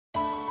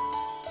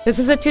This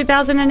is a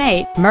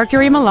 2008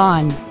 Mercury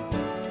Milan.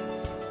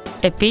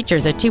 It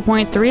features a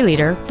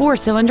 2.3-liter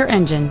four-cylinder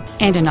engine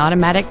and an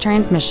automatic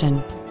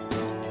transmission.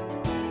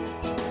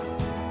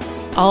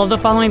 All of the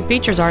following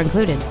features are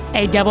included: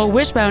 a double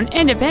wishbone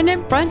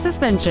independent front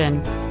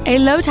suspension, a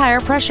low tire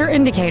pressure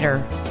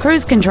indicator,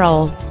 cruise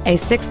control, a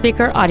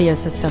 6-speaker audio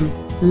system,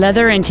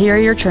 leather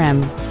interior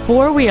trim,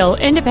 4-wheel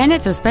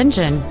independent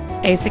suspension,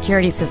 a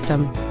security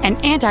system, an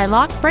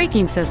anti-lock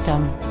braking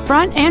system,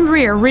 front and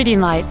rear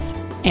reading lights,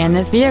 and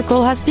this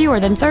vehicle has fewer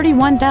than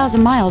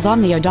 31,000 miles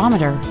on the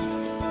odometer.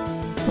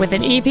 With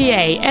an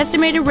EPA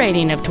estimated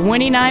rating of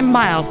 29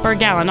 miles per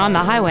gallon on the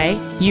highway,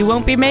 you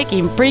won't be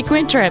making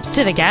frequent trips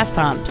to the gas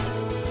pumps.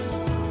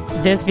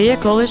 This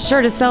vehicle is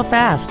sure to sell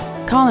fast.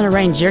 Call and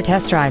arrange your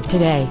test drive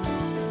today.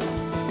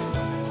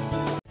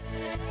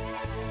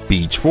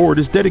 Beach Ford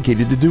is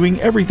dedicated to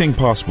doing everything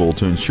possible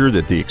to ensure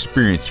that the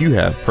experience you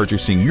have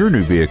purchasing your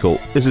new vehicle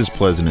is as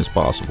pleasant as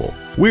possible.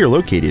 We are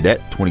located at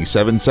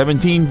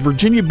 2717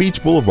 Virginia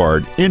Beach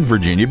Boulevard in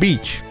Virginia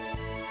Beach.